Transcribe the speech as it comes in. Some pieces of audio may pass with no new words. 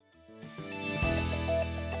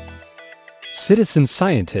Citizen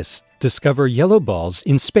scientists discover yellow balls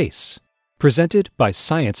in space. Presented by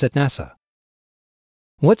Science at NASA.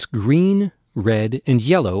 What's green, red, and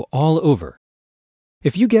yellow all over?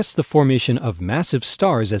 If you guessed the formation of massive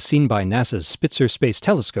stars as seen by NASA's Spitzer Space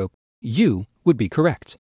Telescope, you would be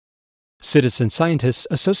correct. Citizen scientists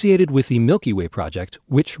associated with the Milky Way project,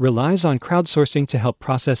 which relies on crowdsourcing to help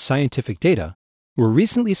process scientific data, were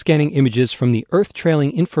recently scanning images from the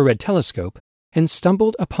Earth-trailing infrared telescope and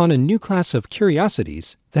stumbled upon a new class of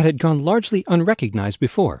curiosities that had gone largely unrecognized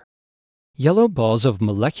before: yellow balls of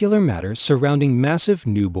molecular matter surrounding massive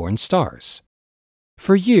newborn stars.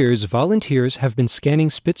 For years, volunteers have been scanning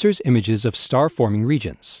Spitzer's images of star-forming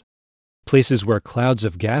regions, places where clouds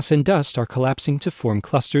of gas and dust are collapsing to form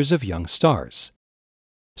clusters of young stars.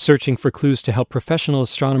 Searching for clues to help professional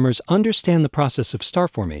astronomers understand the process of star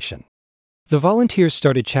formation, the volunteers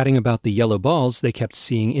started chatting about the yellow balls they kept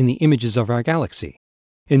seeing in the images of our galaxy,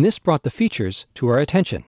 and this brought the features to our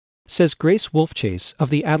attention, says Grace Wolf-Chase of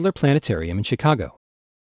the Adler Planetarium in Chicago.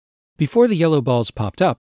 Before the yellow balls popped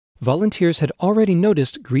up, volunteers had already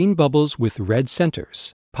noticed green bubbles with red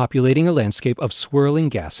centers, populating a landscape of swirling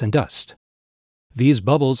gas and dust. These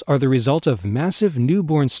bubbles are the result of massive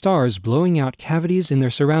newborn stars blowing out cavities in their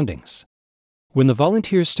surroundings. When the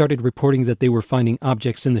volunteers started reporting that they were finding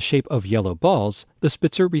objects in the shape of yellow balls, the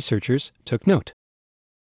Spitzer researchers took note.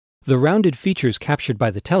 The rounded features captured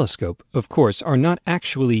by the telescope, of course, are not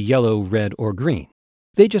actually yellow, red, or green.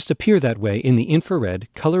 They just appear that way in the infrared,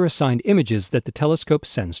 color-assigned images that the telescope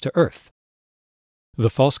sends to Earth. The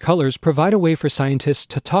false colors provide a way for scientists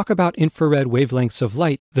to talk about infrared wavelengths of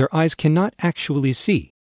light their eyes cannot actually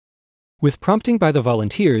see. With prompting by the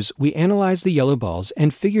volunteers, we analyzed the yellow balls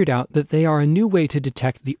and figured out that they are a new way to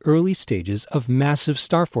detect the early stages of massive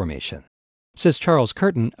star formation, says Charles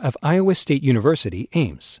Curtin of Iowa State University,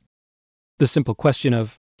 Ames. The simple question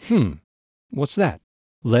of, what's that,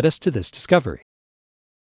 led us to this discovery.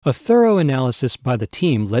 A thorough analysis by the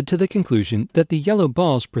team led to the conclusion that the yellow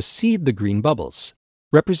balls precede the green bubbles,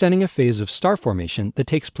 representing a phase of star formation that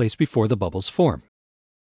takes place before the bubbles form.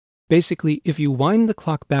 Basically, if you wind the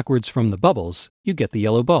clock backwards from the bubbles, you get the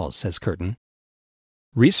yellow balls, says Curtin.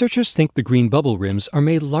 Researchers think the green bubble rims are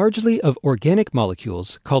made largely of organic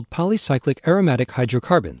molecules called polycyclic aromatic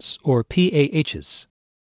hydrocarbons, or PAHs.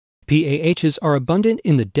 PAHs are abundant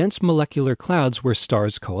in the dense molecular clouds where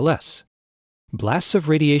stars coalesce. Blasts of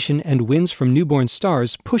radiation and winds from newborn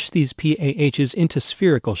stars push these PAHs into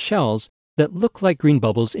spherical shells that look like green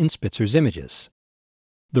bubbles in Spitzer's images.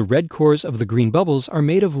 The red cores of the green bubbles are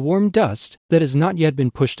made of warm dust that has not yet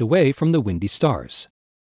been pushed away from the windy stars.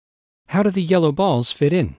 How do the yellow balls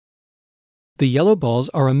fit in? The yellow balls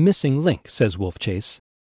are a missing link, says Wolf-Chase.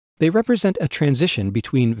 They represent a transition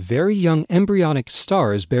between very young embryonic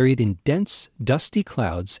stars buried in dense, dusty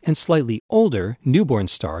clouds and slightly older, newborn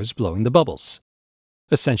stars blowing the bubbles.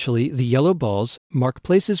 Essentially, the yellow balls mark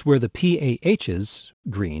places where the PAHs,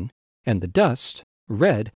 green, and the dust,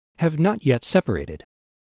 red, have not yet separated.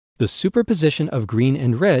 The superposition of green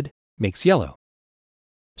and red makes yellow.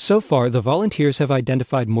 So far, the volunteers have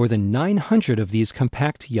identified more than 900 of these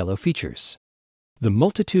compact yellow features. The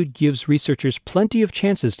multitude gives researchers plenty of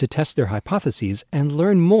chances to test their hypotheses and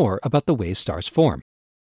learn more about the way stars form.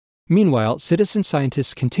 Meanwhile, citizen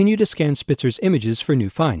scientists continue to scan Spitzer's images for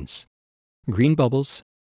new finds. Green bubbles,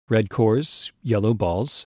 red cores, yellow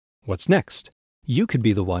balls. What's next? You could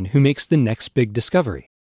be the one who makes the next big discovery.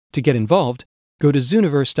 To get involved, go to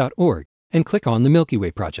zooniverse.org and click on the Milky Way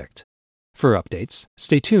project. For updates,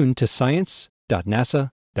 stay tuned to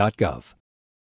science.nasa.gov.